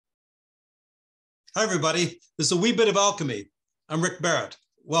Hi, everybody. This is a Wee Bit of Alchemy. I'm Rick Barrett.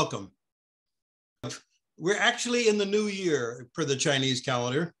 Welcome. We're actually in the new year per the Chinese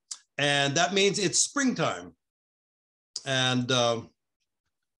calendar, and that means it's springtime. And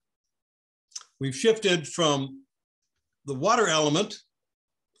we've shifted from the water element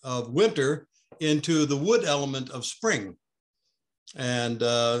of winter into the wood element of spring. And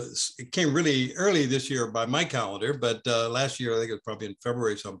it came really early this year by my calendar, but last year, I think it was probably in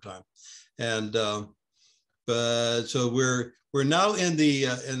February sometime. And but so we're now in the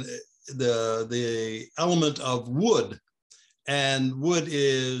element of wood, and wood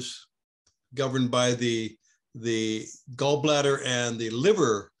is governed by the gallbladder and the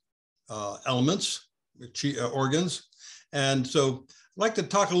liver elements, organs. And so I'd like to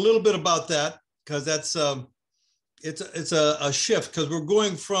talk a little bit about that, because that's it's a shift, because we're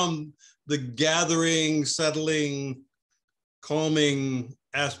going from the gathering, settling, calming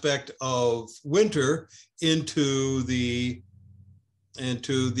aspect of winter into the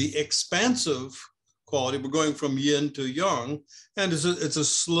expansive quality. We're going from yin to yang, and it's a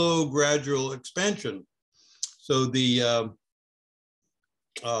slow, gradual expansion. So the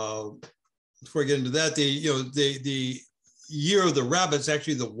before I get into that, the year of the rabbit is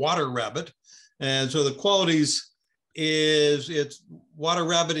actually the water rabbit, and so the qualities it's water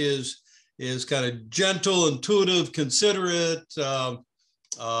rabbit is kind of gentle, intuitive, considerate,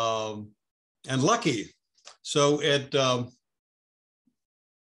 and lucky. So it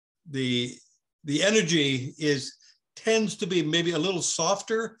the energy tends to be maybe a little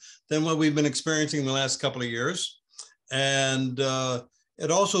softer than what we've been experiencing in the last couple of years, and it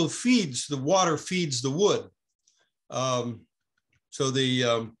also feeds the water, feeds the wood. So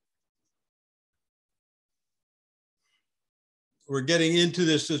we're getting into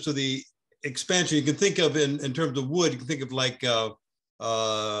this. So the expansion you can think of in terms of wood, you can think of like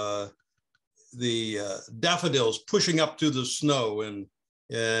the daffodils pushing up through the snow and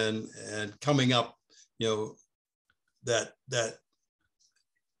coming up, that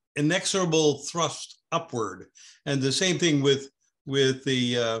inexorable thrust upward. And the same thing with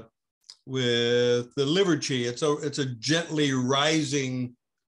the liver chi. It's a gently rising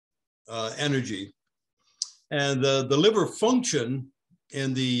energy. And the liver function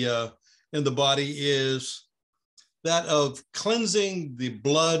in the body is that of cleansing the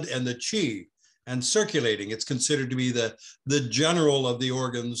blood and the chi and circulating. It's considered to be the general of the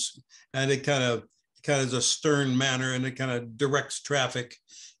organs, and it kind of is a stern manner, and it kind of directs traffic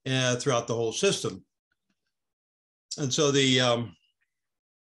throughout the whole system. And so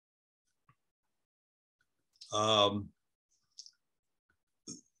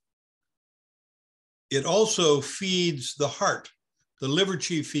it also feeds the heart. The liver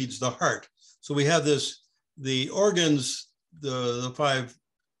chi feeds the heart. So we have the organs, the five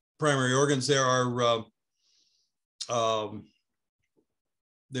primary organs there are,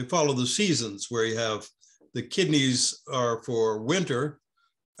 they follow the seasons, where you have the kidneys are for winter,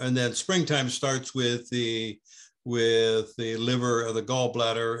 and then springtime starts with the liver or the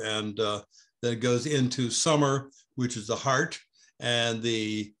gallbladder, and then it goes into summer, which is the heart, and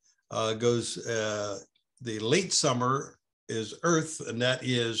the late summer is earth, and that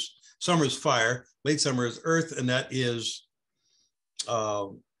is, summer is fire, late summer is earth, and that is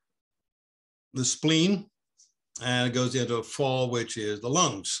the spleen, and it goes into fall, which is the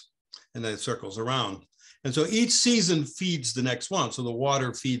lungs, and then it circles around. And so each season feeds the next one. So the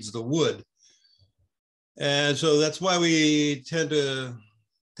water feeds the wood. And so that's why we tend to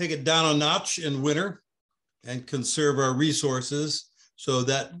take it down a notch in winter and conserve our resources. So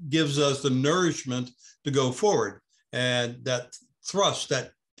that gives us the nourishment to go forward. And that thrust,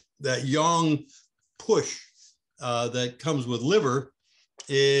 that yang push that comes with liver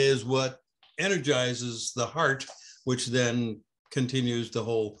is what energizes the heart, which then continues the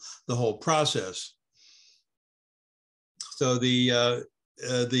whole process. So the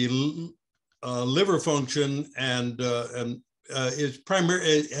liver function and is primary.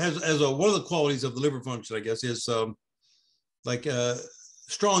 It has one of the qualities of the liver function, I guess, is like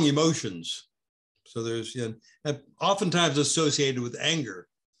strong emotions. So there's oftentimes associated with anger,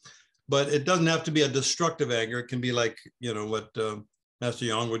 but it doesn't have to be a destructive anger. It can be like what Master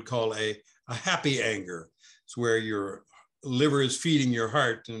Yang would call a happy anger. It's where your liver is feeding your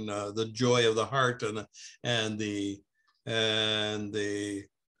heart, and the joy of the heart and the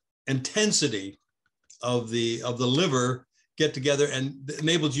intensity of the liver get together and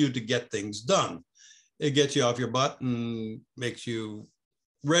enables you to get things done. It gets you off your butt and makes you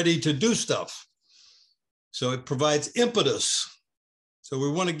ready to do stuff. So it provides impetus. So we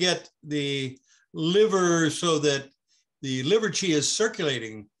want to get the liver so that the liver chi is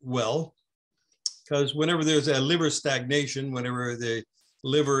circulating well, because whenever there's a liver stagnation, whenever the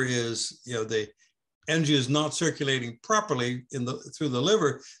liver is, the energy is not circulating properly through the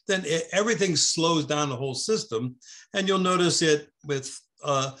liver, then everything slows down the whole system. And you'll notice it with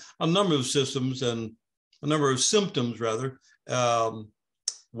a number of systems and a number of symptoms, rather.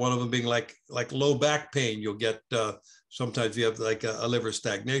 One of them being like low back pain. You'll get, sometimes you have like a liver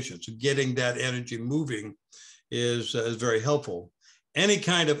stagnation. So getting that energy moving is very helpful. Any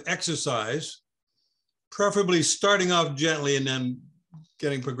kind of exercise, preferably starting off gently and then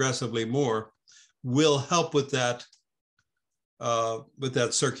getting progressively more, will help with that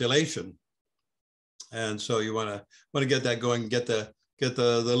circulation. And so you want to get that going, get the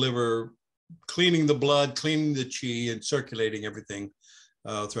liver cleaning the blood, cleaning the chi, and circulating everything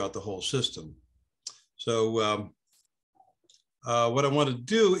throughout the whole system. So what I want to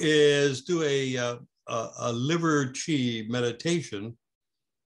do is do a liver chi meditation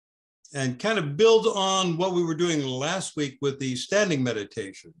and kind of build on what we were doing last week with the standing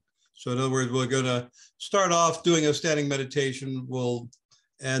meditation. So in other words, we're going to start off doing a standing meditation,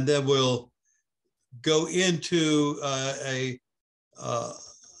 and then we'll go into a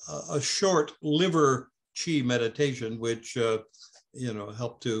short liver chi meditation, which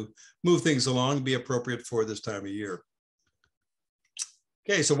help to move things along, be appropriate for this time of year.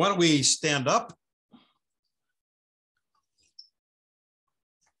 Okay, so why don't we stand up?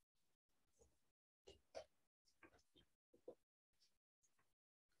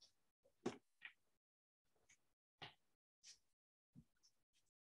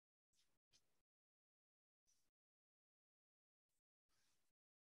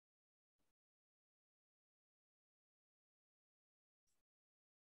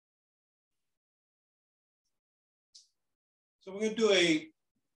 So we're going to do a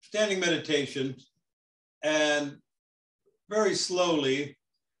standing meditation and very slowly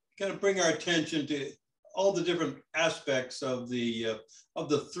kind of bring our attention to all the different aspects of the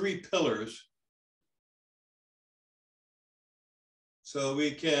 3 pillars. So we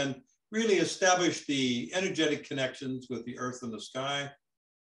can really establish the energetic connections with the earth and the sky,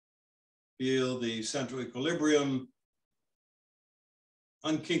 feel the central equilibrium,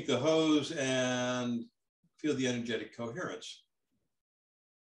 unkink the hose, and feel the energetic coherence.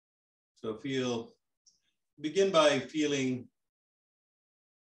 So begin by feeling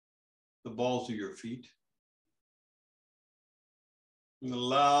the balls of your feet. And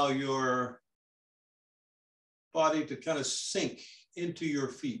allow your body to kind of sink into your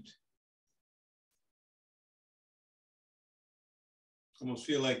feet. Almost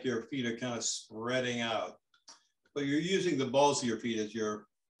feel like your feet are kind of spreading out, but you're using the balls of your feet as your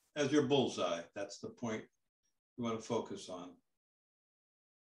bullseye. That's the point you want to focus on.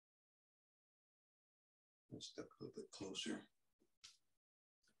 Let's step a little bit closer.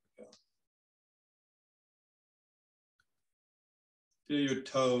 Feel your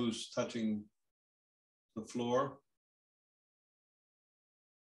toes touching the floor.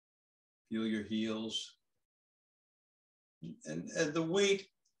 Feel your heels. And the weight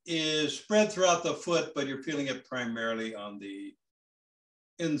is spread throughout the foot, but you're feeling it primarily on the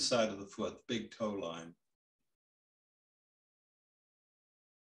inside of the foot, the big toe line.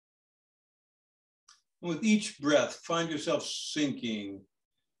 With each breath, find yourself sinking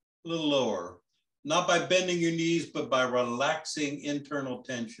a little lower, not by bending your knees, but by relaxing internal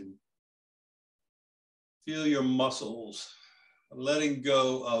tension. Feel your muscles letting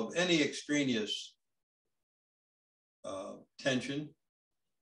go of any extraneous tension,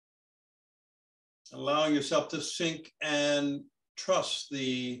 allowing yourself to sink and trust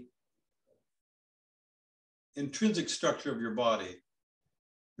the intrinsic structure of your body.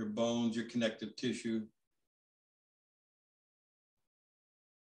 Your bones, your connective tissue.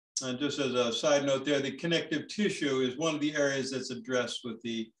 And just as a side note there, the connective tissue is one of the areas that's addressed with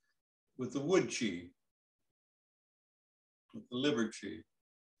the wood chi, with the liver chi.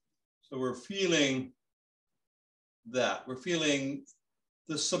 So we're feeling that. We're feeling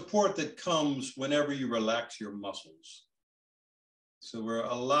the support that comes whenever you relax your muscles. So we're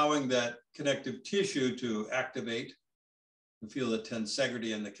allowing that connective tissue to activate. You feel the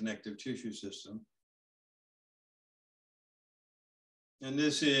tensegrity in the connective tissue system. And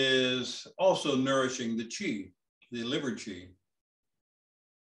this is also nourishing the chi, the liver chi.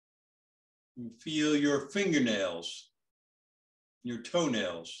 You feel your fingernails, your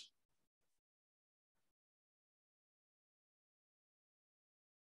toenails.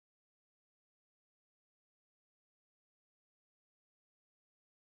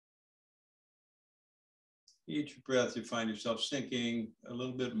 Each breath, you find yourself sinking a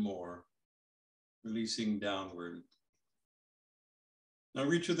little bit more, releasing downward. Now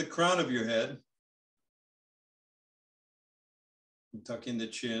reach with the crown of your head, And tuck in the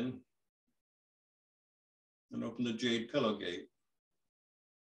chin and open the jade pillow gate.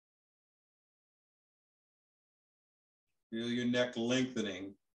 Feel your neck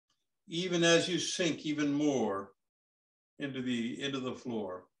lengthening, even as you sink even more into the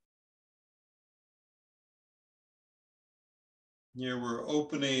floor. Here we're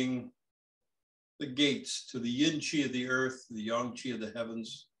opening the gates to the yin qi of the earth, the yang qi of the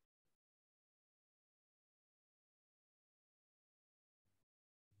heavens.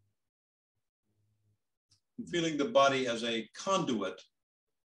 And feeling the body as a conduit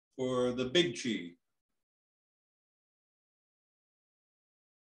for the big qi.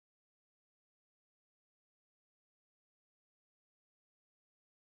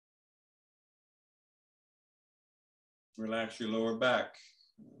 Relax your lower back.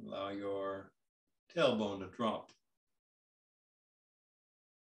 Allow your tailbone to drop.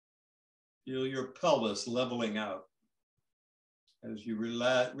 Feel your pelvis leveling out as you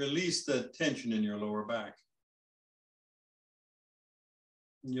release the tension in your lower back.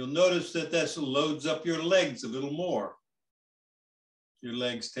 And you'll notice that this loads up your legs a little more. Your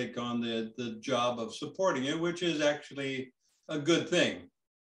legs take on the job of supporting it, which is actually a good thing.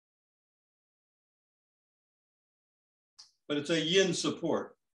 But it's a yin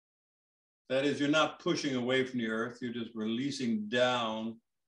support. That is, you're not pushing away from the earth, you're just releasing down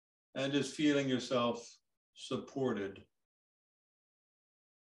and just feeling yourself supported.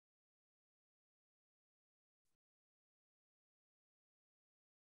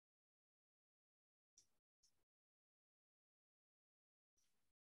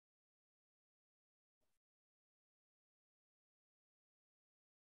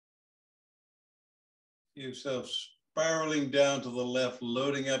 Yourself spiraling down to the left,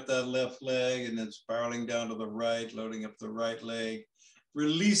 loading up that left leg, and then spiraling down to the right, loading up the right leg,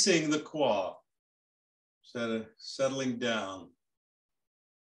 releasing the qua, settling down.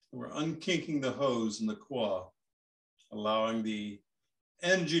 We're unkinking the hose in the qua, allowing the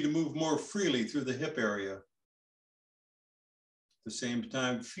energy to move more freely through the hip area. At the same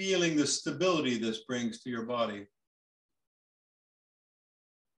time, feeling the stability this brings to your body.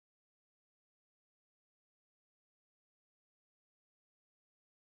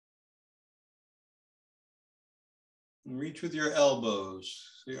 And reach with your elbows,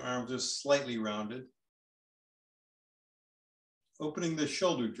 so your arms are slightly rounded. Opening the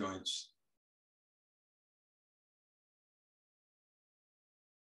shoulder joints.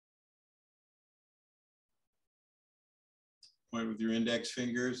 Point with your index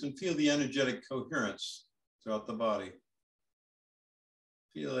fingers and feel the energetic coherence throughout the body.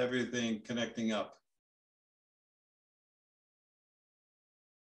 Feel everything connecting up.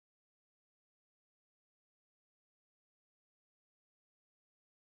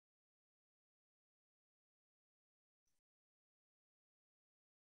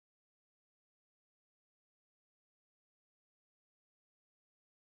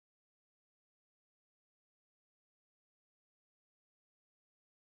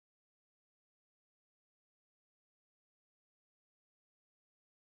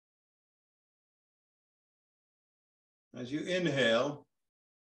 As you inhale,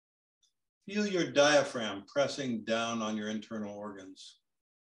 feel your diaphragm pressing down on your internal organs,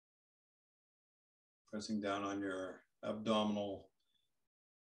 pressing down on your abdominal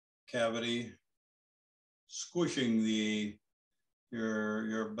cavity, squishing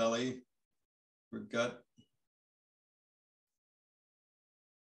your belly, your gut.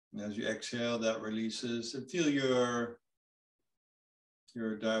 And as you exhale, that releases, and feel your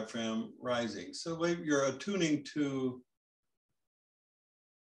diaphragm rising. So you're attuning to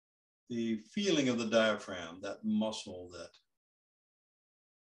the feeling of the diaphragm, that muscle that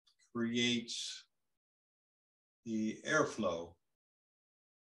creates the airflow,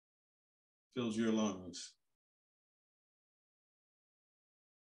 fills your lungs.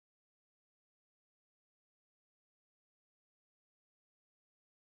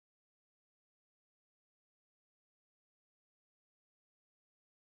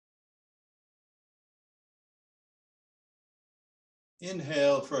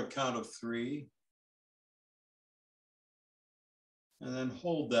 Inhale for a count of 3. And then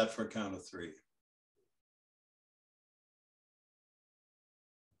hold that for a count of 3.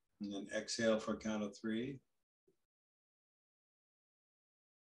 And then exhale for a count of 3.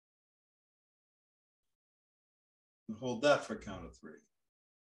 And hold that for a count of 3.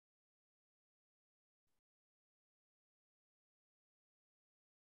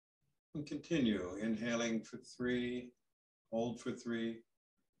 And continue, inhaling for 3, hold for 3,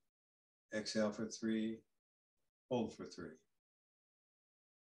 exhale for 3, hold for 3.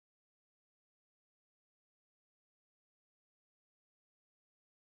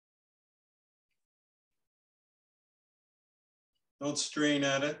 Don't strain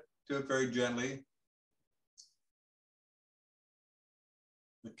at it. Do it very gently.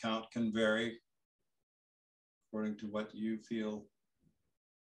 The count can vary according to what you feel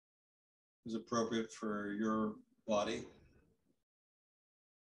is appropriate for your body.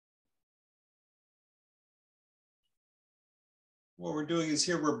 What we're doing is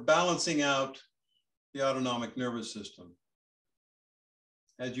here we're balancing out the autonomic nervous system.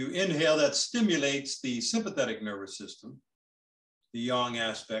 As you inhale, that stimulates the sympathetic nervous system, the yang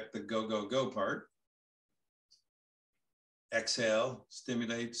aspect, the go, go, go part. Exhale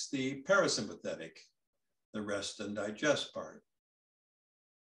stimulates the parasympathetic, the rest and digest part.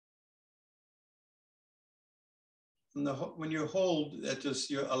 And when you hold, that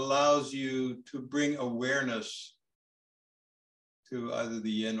just allows you to bring awareness to either the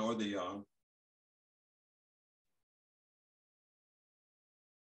yin or the yang.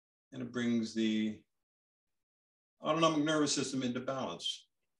 And it brings the autonomic nervous system into balance.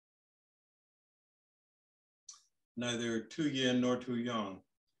 Neither too yin nor too yang.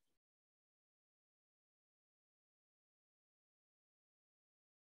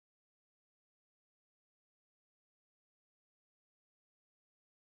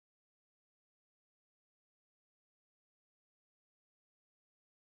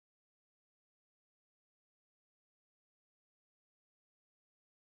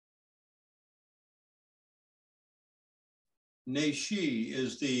 Nei Shi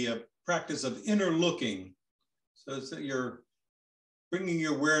is the practice of inner looking. So it's that you're bringing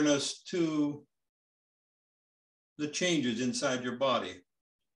your awareness to the changes inside your body.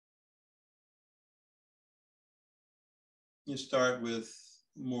 You start with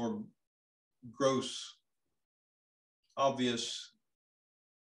more gross, obvious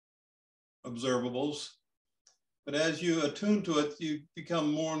observables, but as you attune to it, you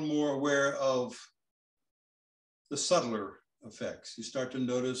become more and more aware of the subtler effects. You start to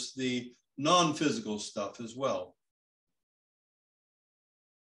notice the non-physical stuff as well.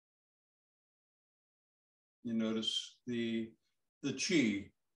 You notice the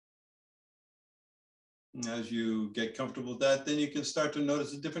qi. And as you get comfortable with that, then you can start to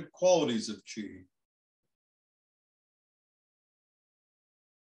notice the different qualities of qi.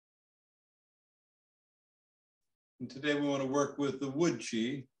 And today we want to work with the wood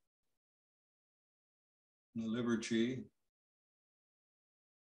qi, the liver qi,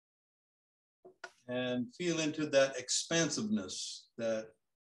 and feel into that expansiveness, that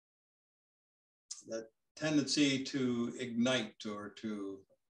tendency to ignite or to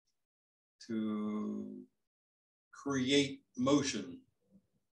create motion.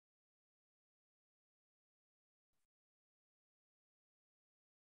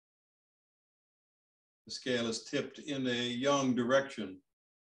 The scale is tipped in a yang direction.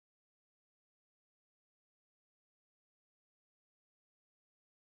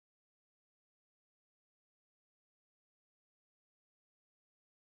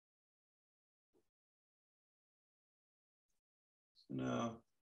 So now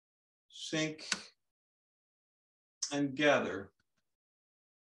sink and gather.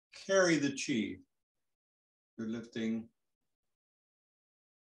 Carry the qi. You're lifting.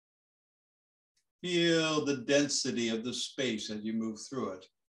 Feel the density of the space as you move through it.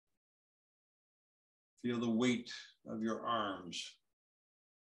 Feel the weight of your arms.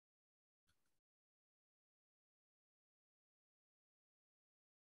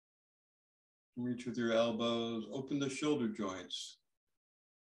 Reach with your elbows, open the shoulder joints.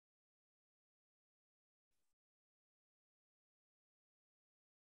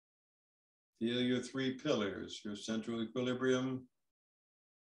 Feel your three pillars, your central equilibrium,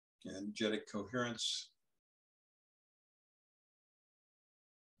 energetic coherence,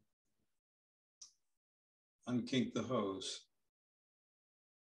 unkink the hose.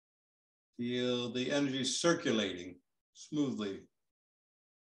 Feel the energy circulating smoothly.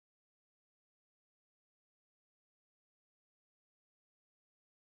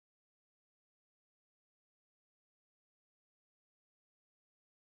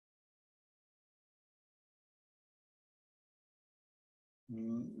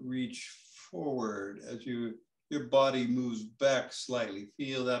 Reach forward as your body moves back slightly.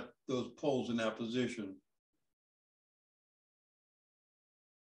 Feel that those poles in that position.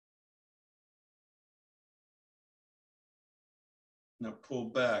 Now pull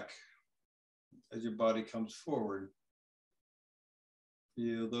back as your body comes forward.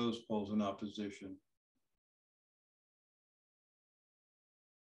 Feel those poles in opposition.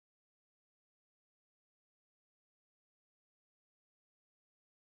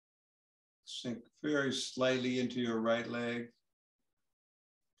 Sink very slightly into your right leg,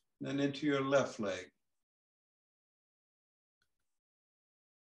 then into your left leg.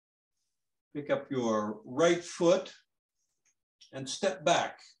 Pick up your right foot and step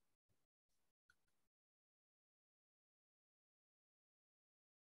back.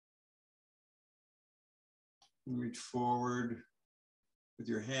 Reach forward with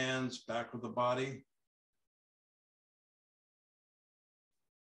your hands, back with the body.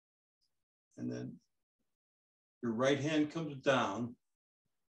 And then your right hand comes down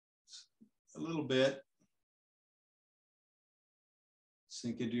a little bit.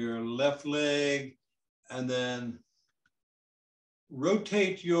 Sink into your left leg and then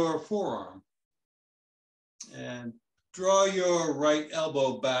rotate your forearm and draw your right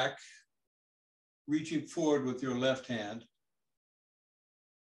elbow back, reaching forward with your left hand.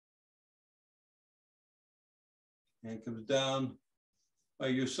 Hand comes down by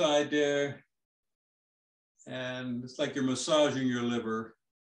your side there. And it's like you're massaging your liver.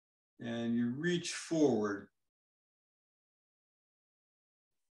 And you reach forward.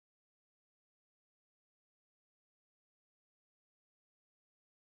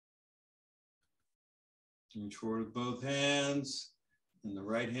 Reach forward with both hands. And the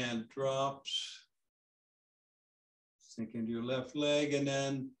right hand drops. Sink into your left leg and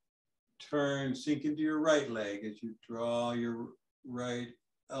then turn, sink into your right leg as you draw your right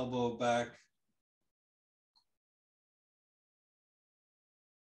elbow back.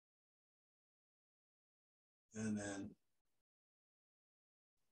 And then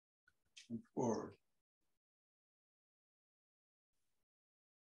forward.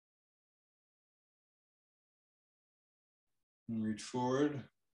 And reach forward.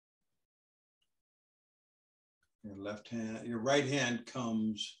 Your left hand, your right hand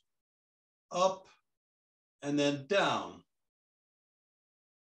comes up and then down.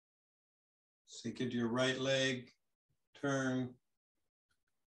 Sink into your right leg, turn.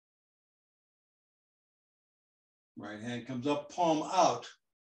 Right hand comes up, palm out.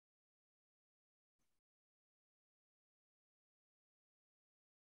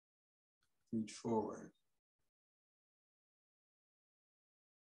 Reach forward.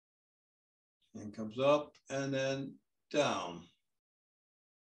 Hand comes up and then down.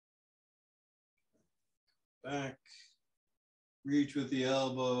 Back. Reach with the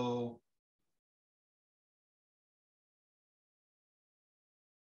elbow.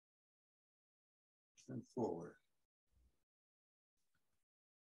 And forward.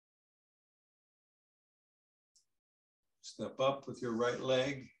 Step up with your right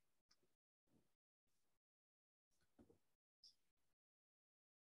leg.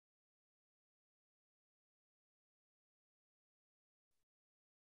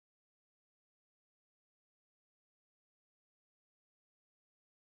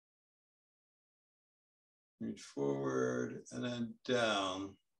 Reach forward and then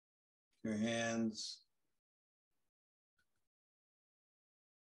down. Your hands.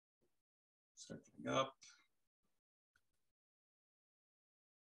 Circling up.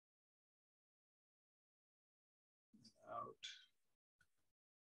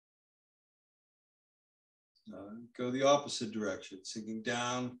 Go the opposite direction, sinking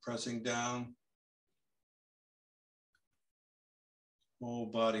down, pressing down. Whole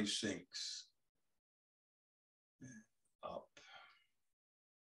body sinks. Up.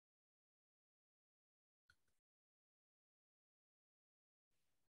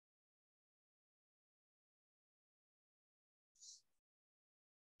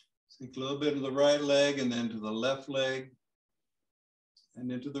 Sink a little bit to the right leg and then to the left leg and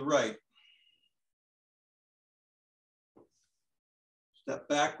into the right. Step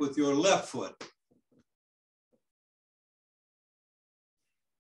back with your left foot.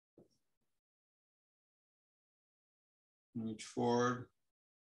 Reach forward.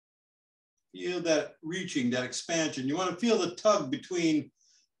 Feel that reaching, that expansion. You want to feel the tug between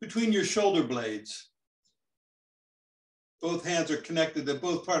your shoulder blades. Both hands are connected. They're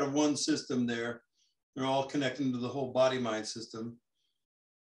both part of one system there. They're all connected into the whole body-mind system.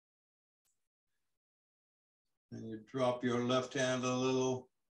 And you drop your left hand a little,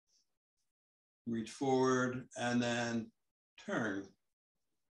 reach forward, and then turn.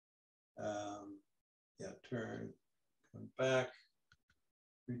 Turn, come back,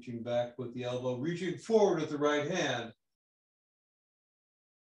 reaching back with the elbow, reaching forward with the right hand.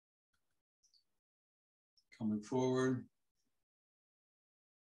 Coming forward.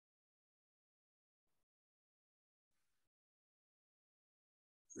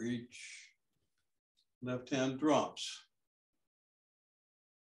 Reach, left hand drops.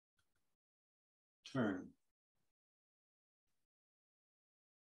 Turn.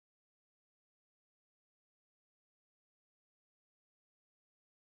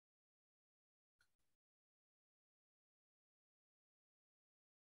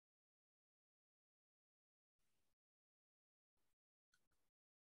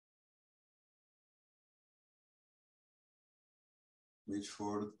 Reach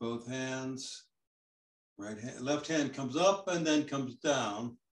forward with both hands. Right hand, left hand comes up and then comes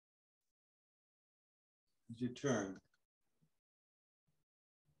down as you turn.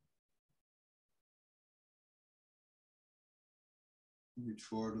 Reach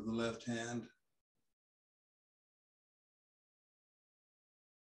forward with the left hand.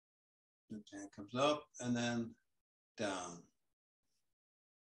 Left hand comes up and then down.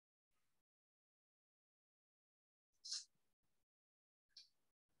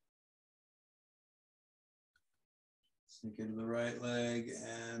 Sink into the right leg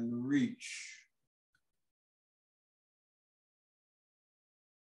and reach.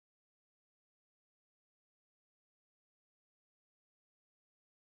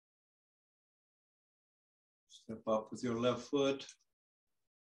 Step up with your left foot.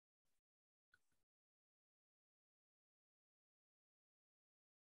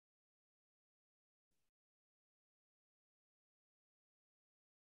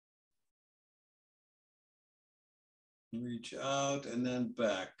 Reach out and then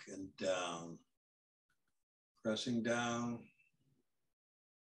back and down. Pressing down.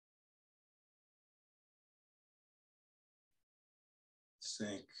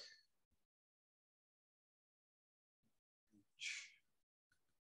 Sink. Reach.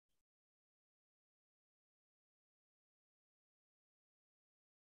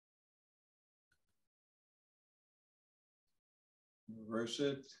 Reverse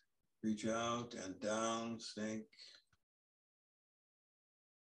it. Reach out and down, sink.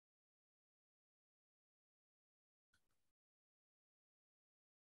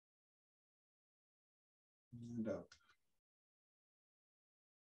 And up.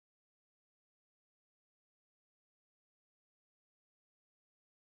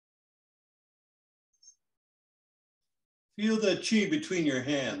 Feel the chi between your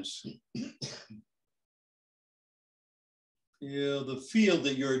hands. Feel the field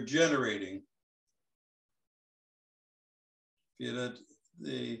that you're generating. Feel it,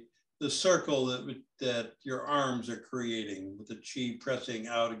 the circle that your arms are creating with the chi pressing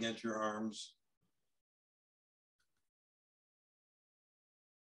out against your arms.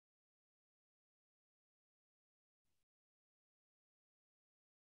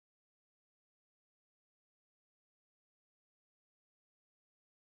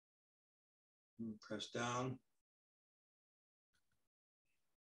 Press down.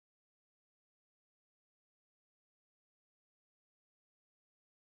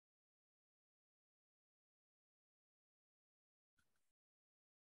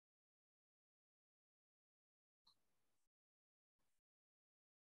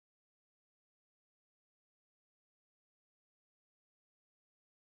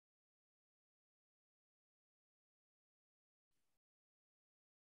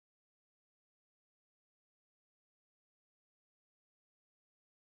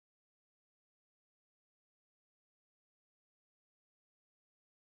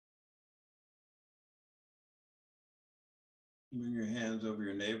 Bring your hands over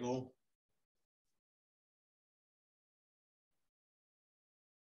your navel.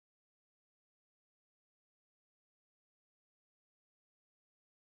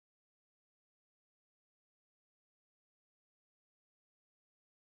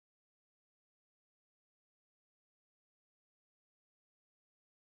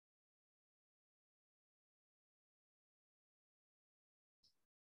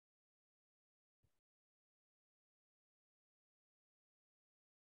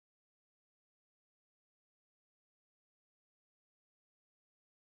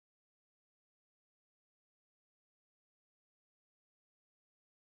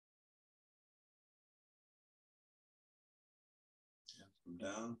 Come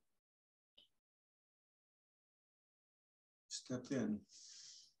down. Step in.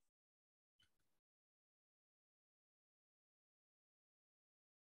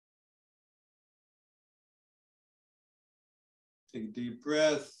 Take a deep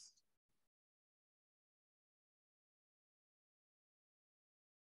breath.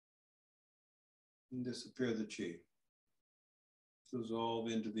 And disappear the chi. Dissolve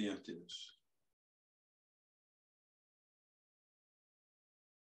into the emptiness.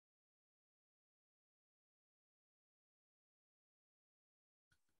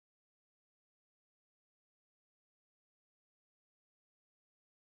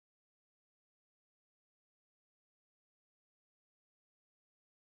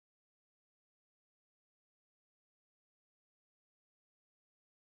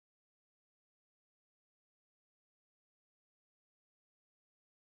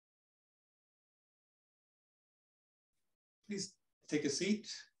 Please take a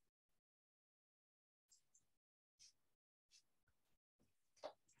seat.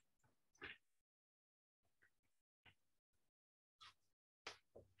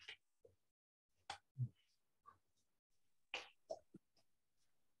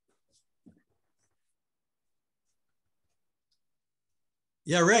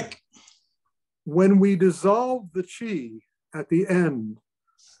 Yeah, Rick. When we dissolve the chi at the end,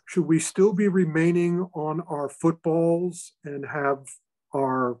 should we still be remaining on our footballs and have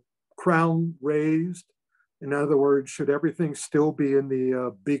our crown raised? In other words, should everything still be in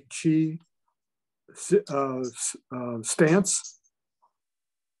the big chi stance?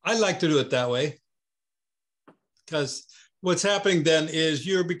 I like to do it that way, because what's happening then is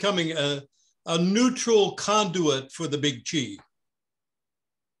you're becoming a neutral conduit for the big chi.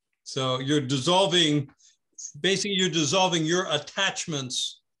 So you're dissolving, basically you're dissolving your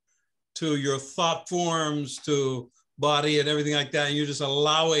attachments to your thought forms, to body and everything like that. And you're just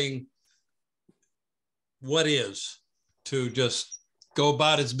allowing what is to just go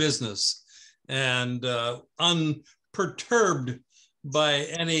about its business, and unperturbed by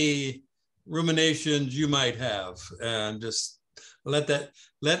any ruminations you might have, and just let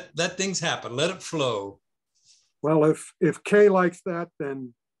things happen, let it flow. Well, if K likes that,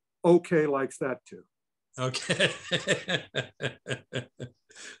 then OK likes that too. Okay.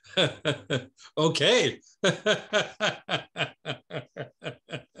 Okay.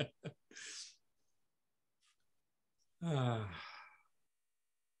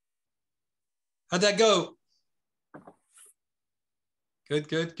 How'd that go?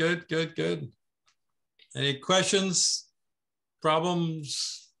 Good. Any questions,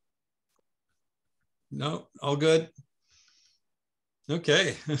 problems? No, all good.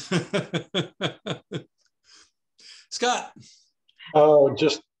 Okay. Scott. Oh,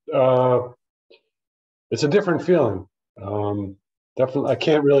 just it's a different feeling. Definitely, I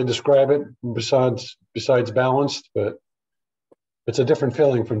can't really describe it besides balanced, but it's a different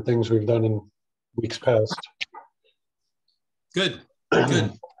feeling from things we've done in weeks past. Good.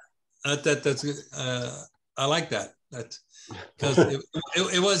 That's I like that. That's because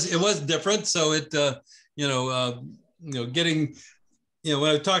it was different. So it getting,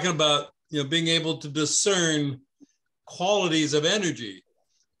 when I'm talking about being able to discern qualities of energy,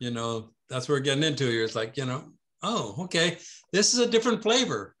 that's what we're getting into here. It's like, oh, okay, this is a different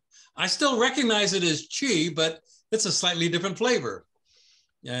flavor. I still recognize it as chi, but it's a slightly different flavor.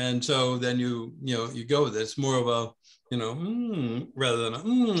 And so then you go with it. It's more of a, rather than a,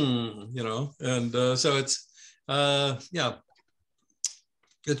 and so it's,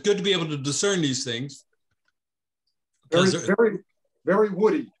 it's good to be able to discern these things. Very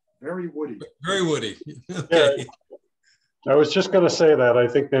woody. Very woody. Very woody. Okay. Yeah. I was just going to say that. I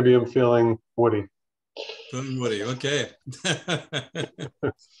think maybe I'm feeling woody. Feeling woody. Okay.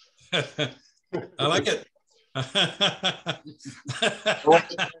 I like it.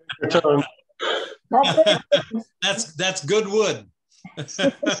 That's good wood.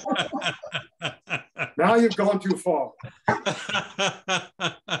 Now you've gone too far.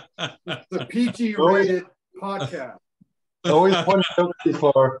 The PG rated podcast. Always one step too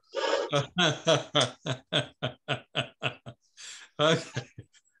far. Okay.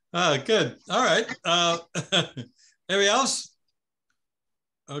 Good. All right. Anybody else?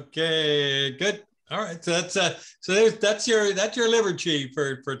 Okay. Good. All right. So that's your liver chi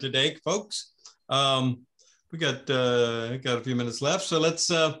for today, folks. We got a few minutes left, so let's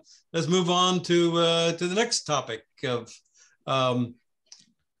move on to the next topic of.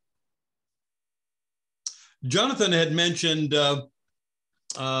 Jonathan had mentioned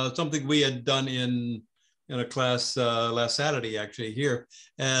something we had done in a class last Saturday, actually, here,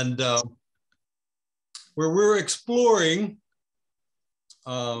 and where we're exploring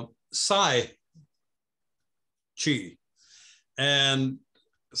Psi Chi. And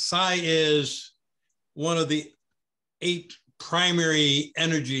Psi is one of the 8 primary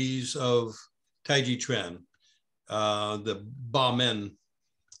energies of Taijiquan, the Bamen.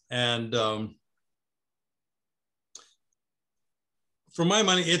 And for my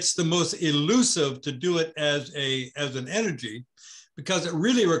money, it's the most elusive to do it as an energy, because it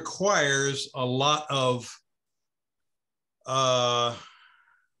really requires a lot of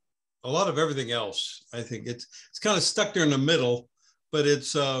everything else. I think it's kind of stuck there in the middle, but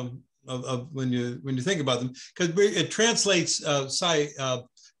it's when you think about them, because it translates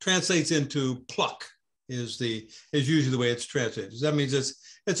translates into pluck is usually the way it's translated. That means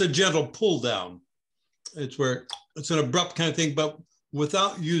it's a gentle pull down. It's where it's an abrupt kind of thing, but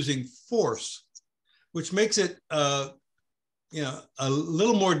without using force, which makes it a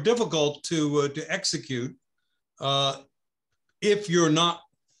little more difficult to execute if you're not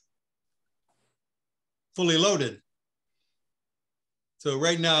fully loaded. So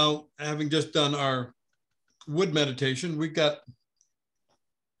right now, having just done our wood meditation, we've got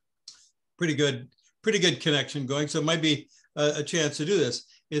pretty good connection going. So it might be a chance to do this.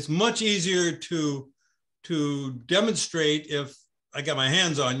 It's much easier to demonstrate if I got my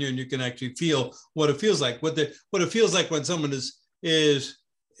hands on you, and you can actually feel what it feels like. What it feels like when someone is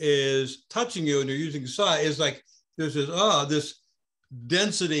touching you and they're using psi is like there's this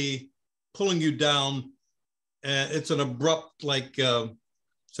density pulling you down, and it's an abrupt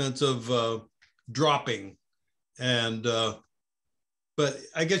sense of dropping, and but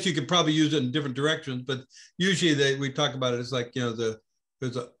I guess you could probably use it in different directions. But usually we talk about it as like, you know,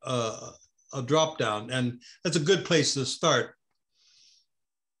 there's a drop down, and that's a good place to start.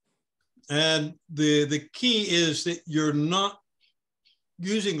 And the key is that you're not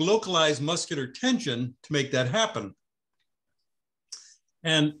using localized muscular tension to make that happen.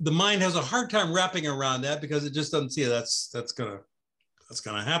 And the mind has a hard time wrapping around that because it just doesn't see that's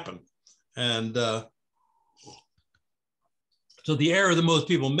gonna happen. And so the error that most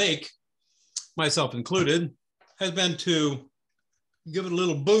people make, myself included, has been to give it a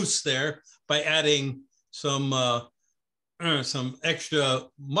little boost there by adding some extra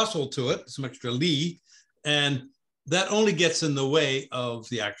muscle to it, some extra li, and that only gets in the way of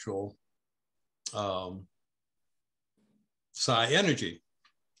the actual psi energy.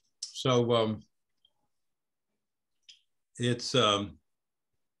 So it's I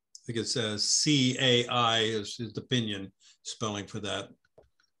think it's CAI is the pinyin spelling for that,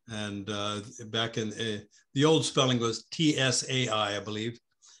 and back in the old spelling was TSAI, I believe.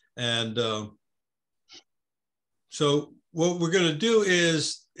 And so what we're going to do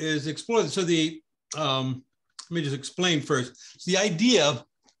is explore. So let me just explain first. So the idea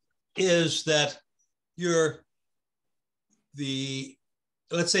is that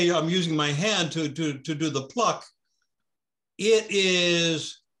let's say I'm using my hand to do the pluck.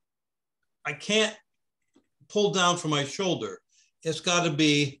 I can't pull down from my shoulder. It's got to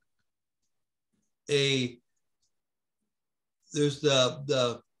be the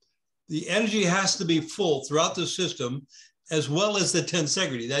energy has to be full throughout the system, as well as the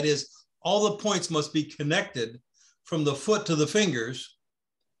tensegrity. That is, all the points must be connected from the foot to the fingers.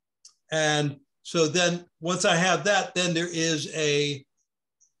 And so then once I have that, then there is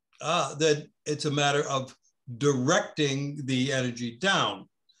then it's a matter of directing the energy down.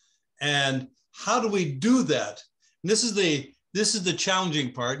 And how do we do that? And this is the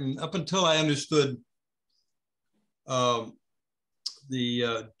challenging part. And up until I understood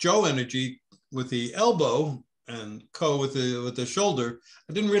the Zhou energy with the elbow and Ko with the shoulder,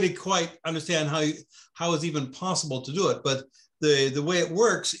 I didn't really quite understand how it's even possible to do it. But the way it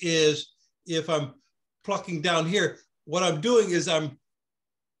works is if I'm plucking down here, what I'm doing is I'm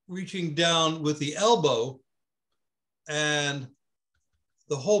reaching down with the elbow, and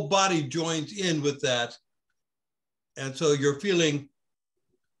the whole body joins in with that. And so you're feeling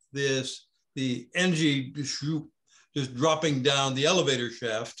the energy just dropping down the elevator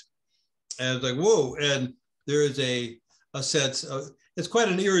shaft. And it's like, whoa. And there is a sense of, it's quite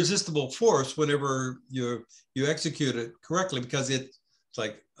an irresistible force whenever you execute it correctly, because it's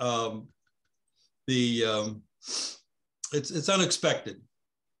like it's unexpected.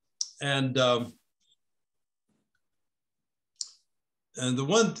 And the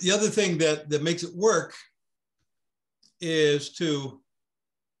other thing that makes it work is to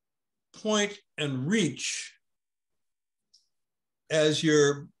point and reach as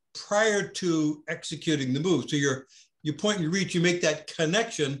you're prior to executing the move. So you point and reach, you make that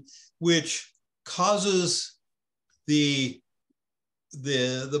connection, which causes the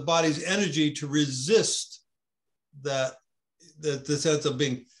body's energy to resist the sense of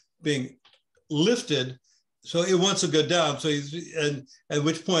being lifted. So it wants to go down. So and at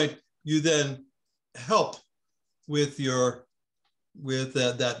which point you then help with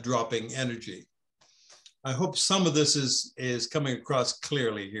that dropping energy. I hope some of this is coming across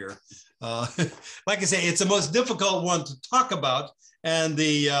clearly here. Like I say, it's the most difficult one to talk about, and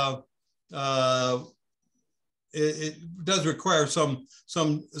it does require some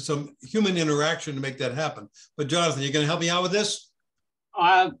human interaction to make that happen. But Jonathan, you going to help me out with this?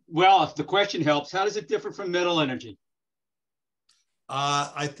 Well, if the question helps, how does it differ from mental energy?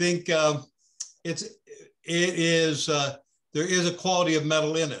 I think there is a quality of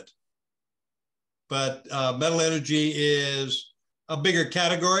metal in it, but metal energy is a bigger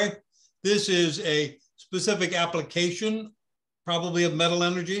category. This is a specific application, probably of metal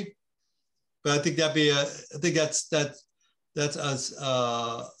energy, but I think that's a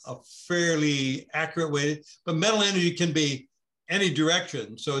fairly accurate way. But metal energy can be any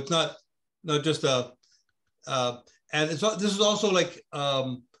direction, so it's not just and this is also like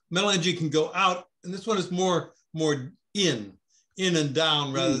metal energy can go out, and this one is more in and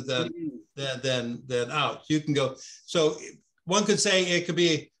down rather than out. You can go, so one could say it could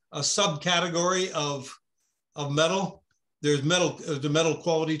be a subcategory of metal, there's the metal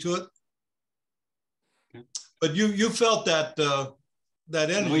quality to it. Okay. But you felt that that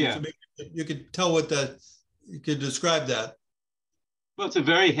energy. Oh, yeah. So maybe you could tell what that, you could describe that. Well, it's a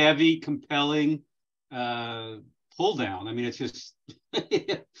very heavy, compelling pull down. I mean, it's just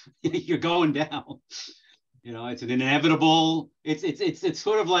you're going down. You know, it's an inevitable. It's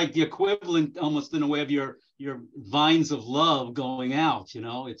sort of like the equivalent, almost in a way, of your vines of love going out. You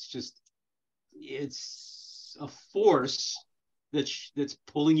know, it's a force that's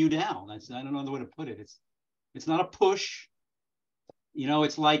pulling you down. I don't know the way to put it. It's not a push. You know,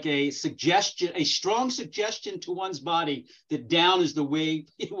 it's like a suggestion, a strong suggestion to one's body that down is the way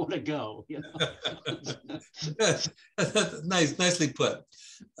you want to go. You know? Nicely put.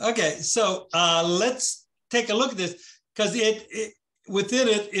 Okay, so let's take a look at this, because within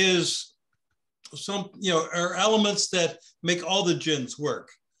it is some, are elements that make all the Jins work.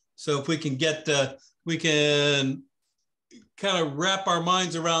 So if we can we can kind of wrap our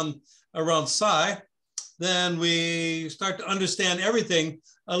minds around Psi, then we start to understand everything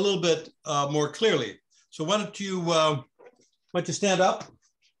a little bit more clearly. So why don't you stand up?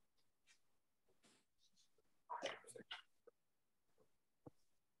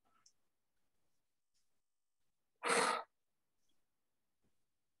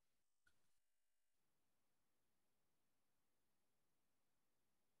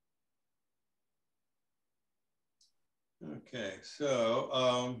 Okay,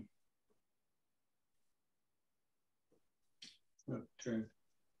 so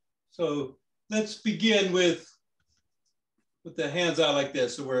so let's begin with the hands out like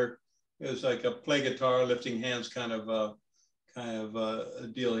this. So it's like a play guitar, lifting hands kind of a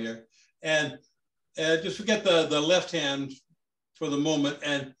deal here. And just forget the left hand for the moment,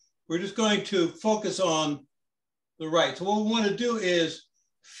 and we're just going to focus on the right. So what we want to do is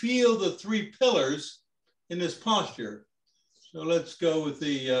feel the three pillars in this posture. So let's go with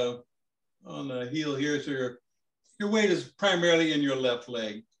the on the heel here. So your weight is primarily in your left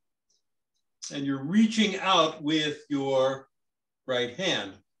leg, and you're reaching out with your right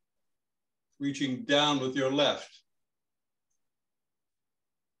hand, reaching down with your left.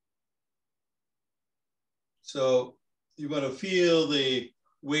 So you want to feel the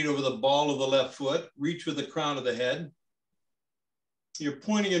weight over the ball of the left foot, reach with the crown of the head. You're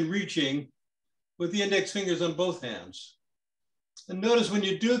pointing and reaching with the index fingers on both hands. And notice when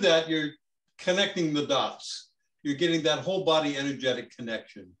you do that, you're connecting the dots. You're getting that whole body energetic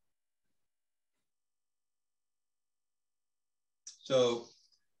connection. So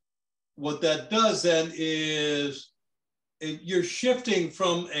what that does then is you're shifting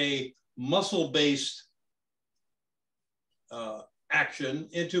from a muscle-based action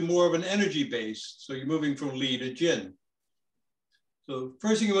into more of an energy-based. So you're moving from Li to Jin. So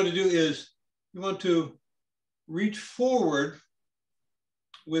first thing you want to do is you want to reach forward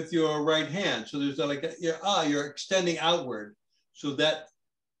with your right hand. So there's you're extending outward. So that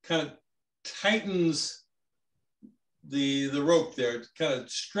kind of tightens the rope there. It kind of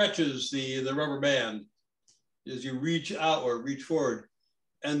stretches the rubber band as you reach outward, reach forward.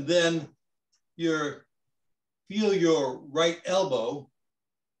 And then feel your right elbow,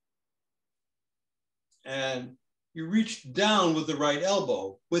 and you reach down with the right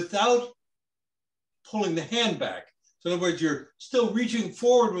elbow without pulling the hand back. So in other words, you're still reaching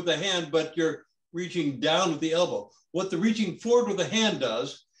forward with the hand, but you're reaching down with the elbow. What the reaching forward with the hand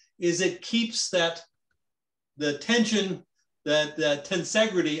does is it keeps the tension, that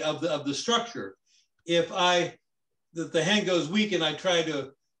tensegrity of the structure. If the hand goes weak and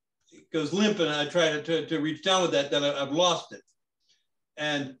goes limp and I try to reach down with that, then I've lost it.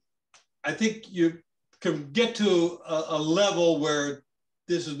 And I think you can get to a level where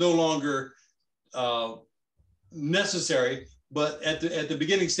this is no longer necessary, but at the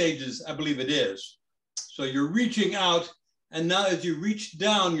beginning stages, I believe it is. So you're reaching out, and now as you reach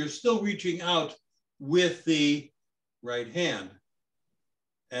down, you're still reaching out with the right hand,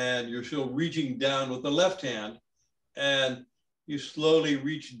 and you're still reaching down with the left hand, and you slowly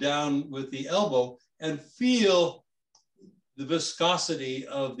reach down with the elbow and feel the viscosity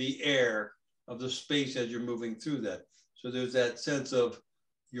of the air, of the space as you're moving through that. So there's that sense of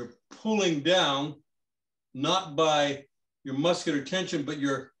you're pulling down, not by your muscular tension, but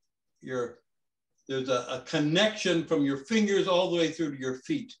there's a connection from your fingers all the way through to your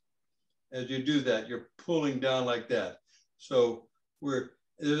feet. As you do that, you're pulling down like that. So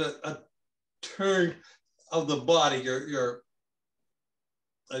there's a turn of the body.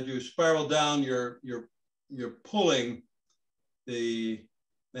 As you spiral down, you're pulling the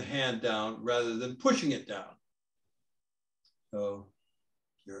hand down rather than pushing it down. So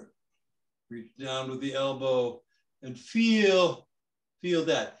you're reach down with the elbow and feel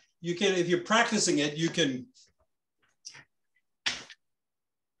that. You can, if you're practicing it, you can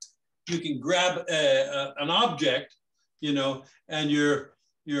grab an object, you know, and you're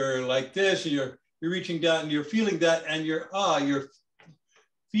like this, and you're reaching down, and you're feeling that, and you're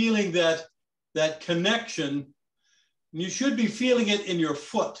feeling that connection. You should be feeling it in your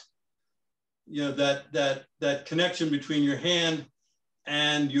foot, you know, that connection between your hand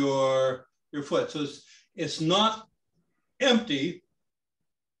and your foot. So it's not empty,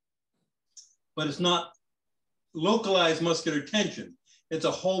 but it's not localized muscular tension. It's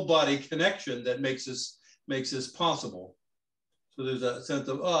a whole body connection that makes this possible. So there's a sense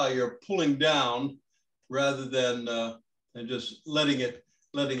of, you're pulling down rather than just letting it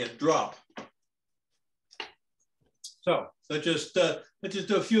drop. So let's just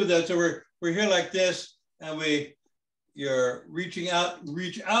do a few of that. So we're here like this, and you're reaching out,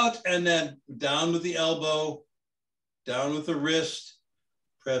 reach out, and then down with the elbow, down with the wrist,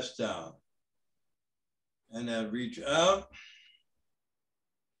 press down. And then reach out,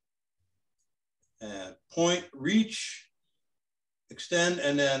 and point, reach, extend,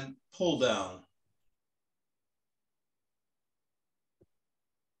 and then pull down.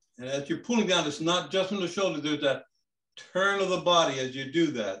 And as you're pulling down, it's not just from the shoulder, there's that turn of the body as you do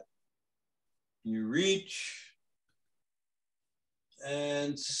that. You reach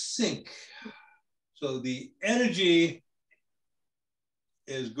and sink. So the energy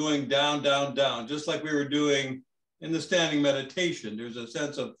is going down, down, down, just like we were doing in the standing meditation. There's a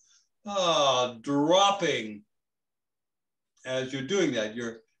sense of dropping as you're doing that.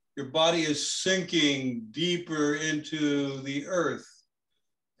 Your body is sinking deeper into the earth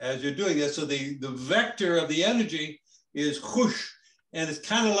as you're doing that. So the vector of the energy is whoosh, and it's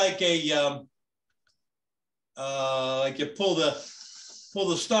kind of like like you pull the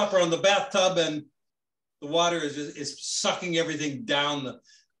stopper on the bathtub, and the water is sucking everything down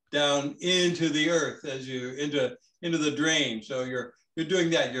into the earth as you into the drain. So you're doing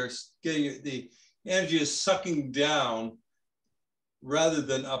that. You're getting the energy is sucking down rather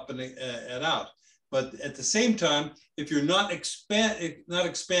than up and out. But at the same time, if you're not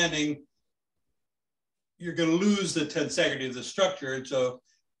expanding, you're going to lose the tensegrity of the structure, and so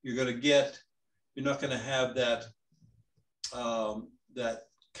you're not going to have that that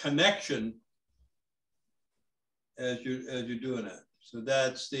connection as you're doing it. So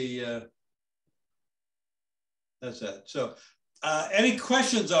that's that. So any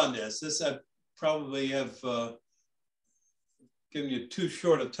questions on this? This I probably have given you too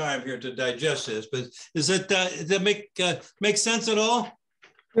short a time here to digest this, but does it make sense at all?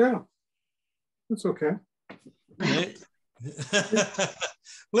 Yeah, it's okay. Okay.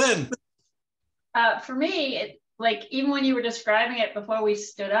 Lynn. For me, like even when you were describing it before we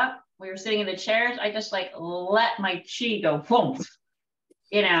stood up, we were sitting in the chairs, I just like let my chi go boom.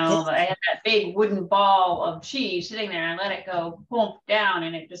 You know, I had that big wooden ball of chi sitting there, and I let it go boom down,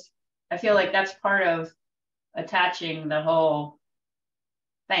 and it just, I feel like that's part of attaching the whole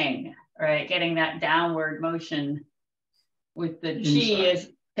thing, right? Getting that downward motion with the chi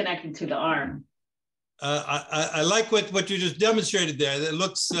is connected to the arm. I like what you just demonstrated there. That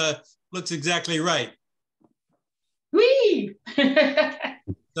looks exactly right. Whee!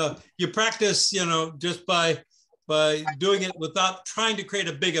 So you practice, you know, just by doing it without trying to create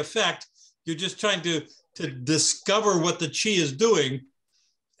a big effect. You're just trying to discover what the chi is doing,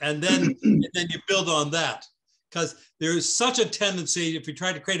 and then you build on that. Because there is such a tendency, if you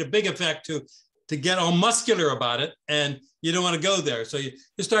try to create a big effect, to get all muscular about it, and you don't want to go there. So you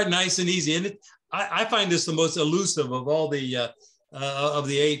start nice and easy. And I find this the most elusive of all the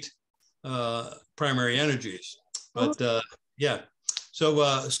 8 primary energies. But yeah.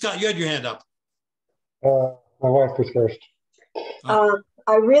 So Scott, you had your hand up. My wife was first.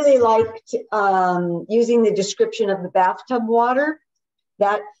 I really liked using the description of the bathtub water.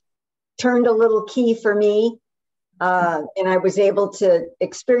 That turned a little key for me. And I was able to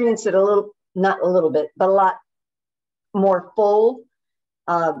experience it not a little bit, but a lot more full.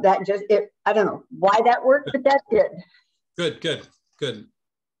 That just, I don't know why that worked, but that did. Good.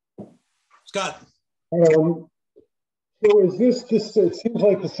 Scott. So is this just, it seems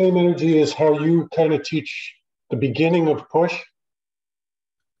like the same energy as how you kind of teach the beginning of push?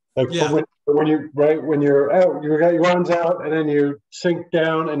 Like when you're out, you got your arms out, and then you sink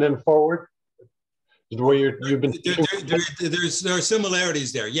down and then forward? The way you've been there are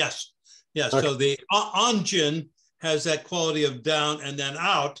similarities there. Yes. Okay. So the Jin has that quality of down and then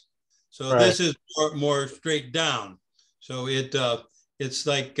out. So this is more straight down. So it's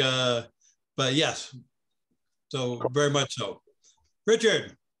like, but yes. So very much so.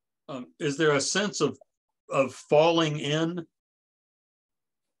 Richard. Is there a sense of of falling in.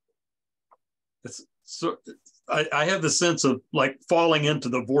 It's so I have the sense of like falling into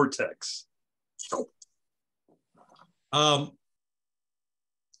the vortex.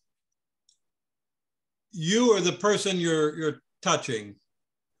 You are the person you're touching.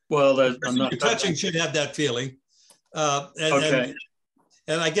 Well, I'm not touching should have that feeling. Okay.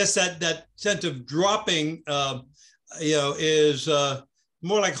 And I guess that sense of dropping, is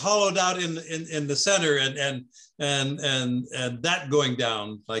more like hollowed out in the center, and that going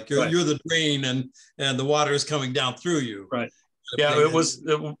down, like you're the drain, and the water is coming down through you. Right. Yeah, it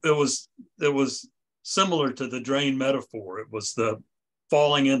was similar to the drain metaphor. It was the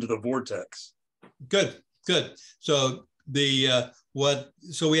falling into the vortex. Good. So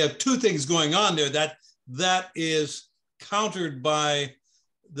so we have two things going on there. That is countered by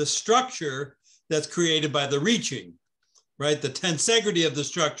the structure that's created by the reaching, right? The tensegrity of the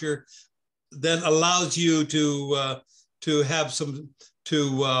structure then allows you to have some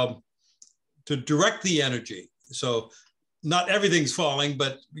to direct the energy. So not everything's falling,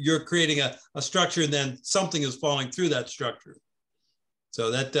 but you're creating a structure, and then something is falling through that structure.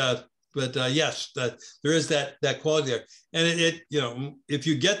 So that, yes, that there is that quality there, and if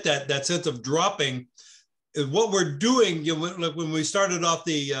you get that sense of dropping, what we're doing, like when we started off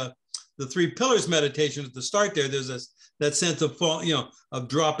the 3 pillars meditation at the start there's that sense of fall, of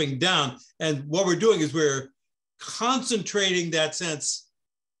dropping down, and what we're doing is we're concentrating that sense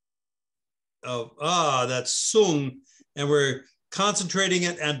of that sung, and we're concentrating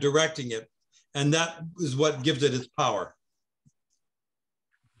it and directing it, and that is what gives it its power.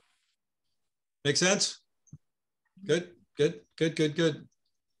 Make sense? Good.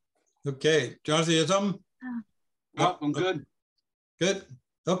 Okay, Jonathan, you have something? Oh, I'm good. Good.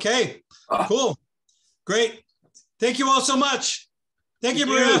 Okay, cool. Great. Thank you all so much. Thank you,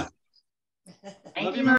 Maria. Thank you, Maria.